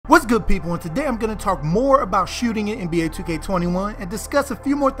good, people, and today I'm going to talk more about shooting in NBA 2K21 and discuss a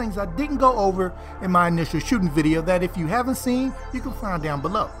few more things I didn't go over in my initial shooting video that if you haven't seen, you can find down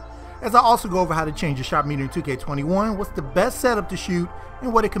below. As I also go over how to change your shot meter in 2K21, what's the best setup to shoot,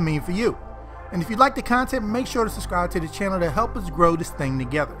 and what it can mean for you. And if you like the content, make sure to subscribe to the channel to help us grow this thing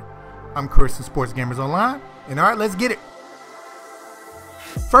together. I'm Chris from Sports Gamers Online, and alright, let's get it.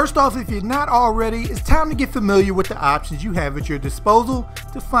 First off, if you're not already, it's time to get familiar with the options you have at your disposal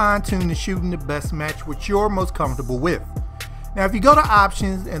to fine-tune the shooting the best match which you're most comfortable with. Now, if you go to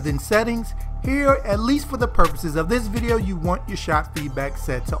options and then settings, here, at least for the purposes of this video, you want your shot feedback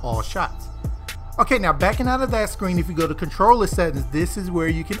set to all shots. Okay, now backing out of that screen, if you go to controller settings, this is where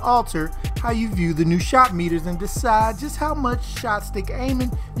you can alter how you view the new shot meters and decide just how much shot stick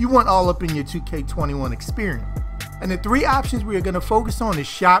aiming you want all up in your 2K21 experience. And the three options we are going to focus on is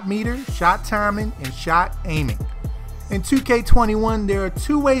shot meter, shot timing, and shot aiming. In 2K21, there are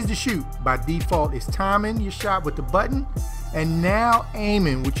two ways to shoot. By default, it's timing your shot with the button, and now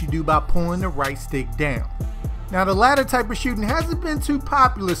aiming, which you do by pulling the right stick down. Now, the latter type of shooting hasn't been too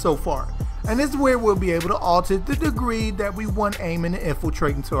popular so far, and this is where we'll be able to alter the degree that we want aiming to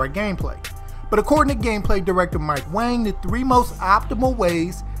infiltrate into our gameplay. But according to gameplay director Mike Wang, the three most optimal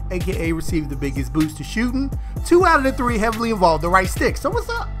ways, aka receive the biggest boost to shooting, 2 out of the 3 heavily involve the right stick. So what's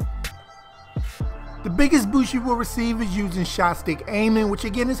up? The biggest boost you will receive is using shot stick aiming, which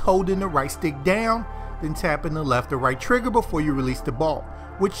again is holding the right stick down, then tapping the left or right trigger before you release the ball,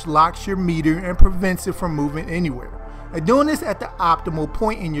 which locks your meter and prevents it from moving anywhere. And doing this at the optimal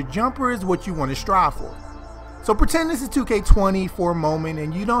point in your jumper is what you want to strive for. So pretend this is 2K20 for a moment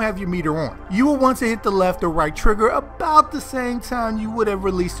and you don't have your meter on. You will want to hit the left or right trigger about the same time you would have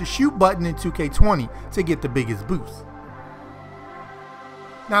released the shoot button in 2K20 to get the biggest boost.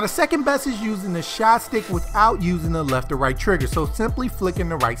 Now, the second best is using the shot stick without using the left or right trigger, so simply flicking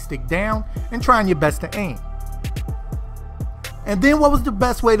the right stick down and trying your best to aim. And then what was the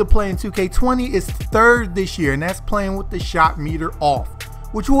best way to play in 2K20 is third this year, and that's playing with the shot meter off,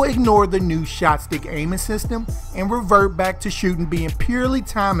 which will ignore the new shot stick aiming system and revert back to shooting being purely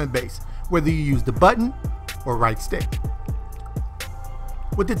timing based, whether you use the button or right stick.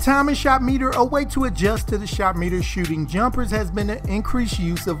 With the timing shot meter, a way to adjust to the shot meter shooting jumpers has been an increased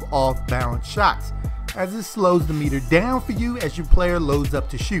use of off balance shots, as it slows the meter down for you as your player loads up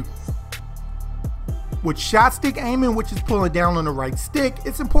to shoot. With shot stick aiming, which is pulling down on the right stick,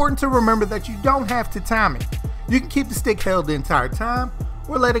 it's important to remember that you don't have to time it. You can keep the stick held the entire time,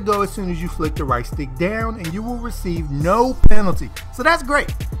 or let it go as soon as you flick the right stick down, and you will receive no penalty. So that's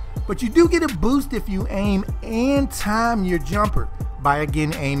great. But you do get a boost if you aim and time your jumper by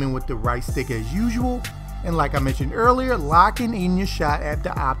again aiming with the right stick as usual, and like I mentioned earlier, locking in your shot at the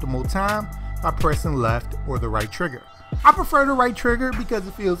optimal time by pressing left or the right trigger. I prefer the right trigger because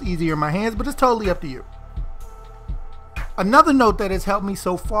it feels easier in my hands, but it's totally up to you. Another note that has helped me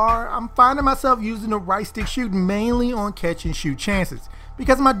so far, I'm finding myself using the right stick shooting mainly on catch and shoot chances.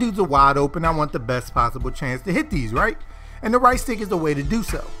 Because my dudes are wide open, I want the best possible chance to hit these, right? And the right stick is the way to do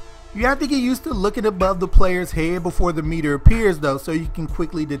so. You have to get used to looking above the player's head before the meter appears though, so you can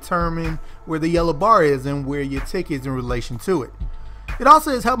quickly determine where the yellow bar is and where your tick is in relation to it. It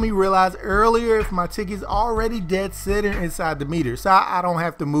also has helped me realize earlier if my tick is already dead center inside the meter, so I don't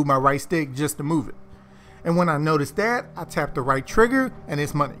have to move my right stick just to move it. And when I notice that, I tap the right trigger and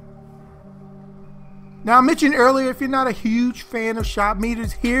it's money. Now, I mentioned earlier, if you're not a huge fan of shot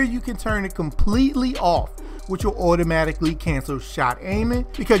meters, here you can turn it completely off, which will automatically cancel shot aiming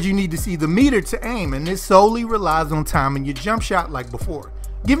because you need to see the meter to aim, and this solely relies on timing your jump shot like before,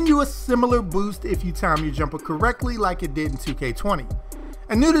 giving you a similar boost if you time your jumper correctly like it did in 2K20.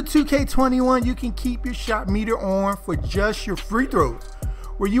 And new to 2K21, you can keep your shot meter on for just your free throws,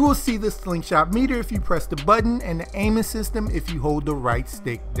 where you will see the slingshot meter if you press the button and the aiming system if you hold the right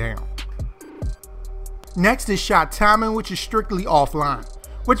stick down. Next is shot timing, which is strictly offline,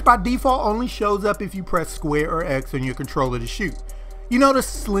 which by default only shows up if you press square or X on your controller to shoot. You know the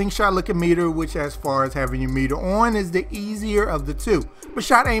slingshot looking meter, which as far as having your meter on is the easier of the two, but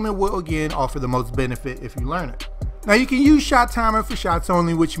shot aiming will again offer the most benefit if you learn it. Now you can use shot timer for shots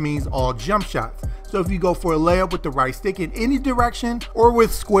only, which means all jump shots. So if you go for a layup with the right stick in any direction or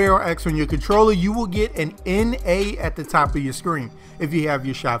with square or X on your controller, you will get an NA at the top of your screen if you have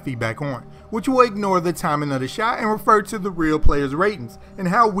your shot feedback on, which will ignore the timing of the shot and refer to the real player's ratings and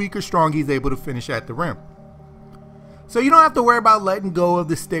how weak or strong he's able to finish at the rim. So you don't have to worry about letting go of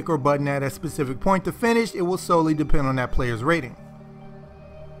the stick or button at a specific point to finish. It will solely depend on that player's rating.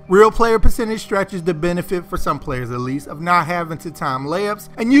 Real player percentage stretches the benefit, for some players at least, of not having to time layups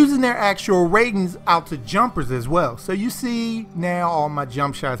and using their actual ratings out to jumpers as well. So you see now all my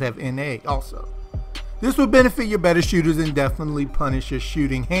jump shots have NA also. This will benefit your better shooters and definitely punish your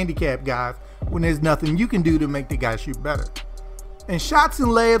shooting handicap guys when there's nothing you can do to make the guy shoot better. And shots and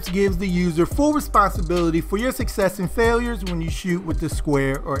layups gives the user full responsibility for your success and failures when you shoot with the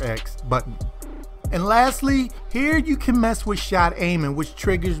square or X button. And lastly, here you can mess with shot aiming, which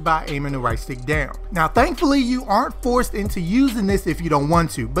triggers by aiming the right stick down. Now thankfully you aren't forced into using this if you don't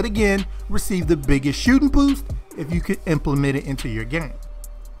want to, but again, receive the biggest shooting boost if you could implement it into your game.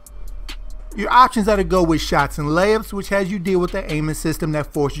 Your options are to go with shots and layups, which has you deal with the aiming system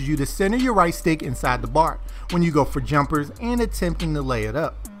that forces you to center your right stick inside the bar when you go for jumpers and attempting to lay it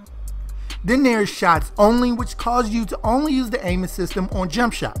up. Then there's shots only, which causes you to only use the aiming system on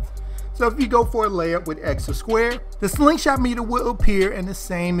jump shots. So if you go for a layup with X or square, the slingshot meter will appear, and the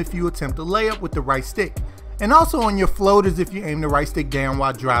same if you attempt a layup with the right stick. And also on your floaters if you aim the right stick down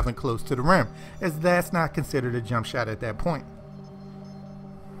while driving close to the rim, as that's not considered a jump shot at that point.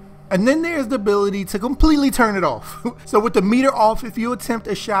 And then there's the ability to completely turn it off. So with the meter off, if you attempt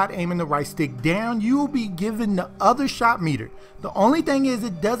a shot aiming the right stick down, you will be given the other shot meter. The only thing is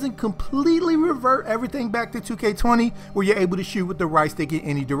it doesn't completely revert everything back to 2K20 where you're able to shoot with the right stick in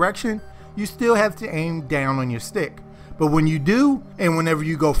any direction. You still have to aim down on your stick. But when you do, and whenever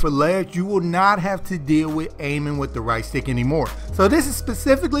you go for layups, you will not have to deal with aiming with the right stick anymore. So this is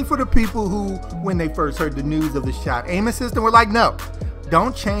specifically for the people who, when they first heard the news of the shot aiming system, were like, no,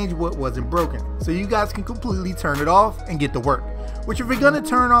 don't change what wasn't broken. So you guys can completely turn it off and get to work. Which if you're gonna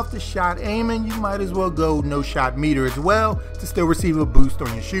turn off the shot aiming, you might as well go no shot meter as well to still receive a boost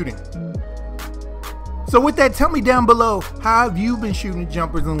on your shooting. So with that, tell me down below, how have you been shooting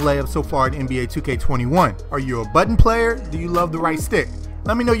jumpers and layups so far in NBA 2K21? Are you a button player? Do you love the right stick?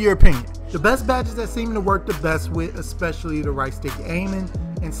 Let me know your opinion. The best badges that seem to work the best with, especially the right stick aiming,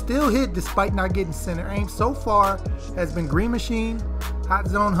 and still hit despite not getting center aim so far, has been Green Machine, Hot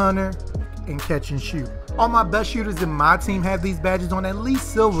Zone Hunter, and Catch and Shoot. All my best shooters in my team have these badges on at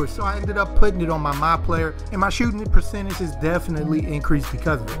least silver, so I ended up putting it on my player, and my shooting percentage has definitely increased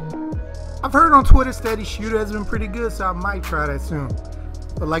because of it. I've heard on Twitter Steady Shooter has been pretty good, so I might try that soon.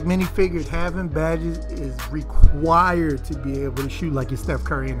 But like many figures, having badges is required to be able to shoot like your Steph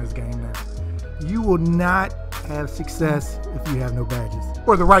Curry in this game now. You will not have success if you have no badges,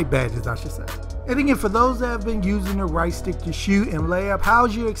 or the right badges I should say. And again, for those that have been using the right stick to shoot and lay up,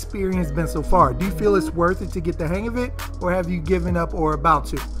 how's your experience been so far? Do you feel it's worth it to get the hang of it, or have you given up or about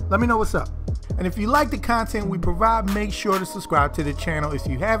to? Let me know what's up. And if you like the content we provide, make sure to subscribe to the channel if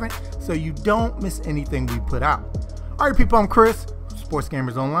you haven't, so you don't miss anything we put out. Alright people, I'm Chris, Sports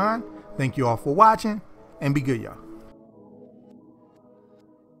Gamers Online. Thank you all for watching, and be good y'all.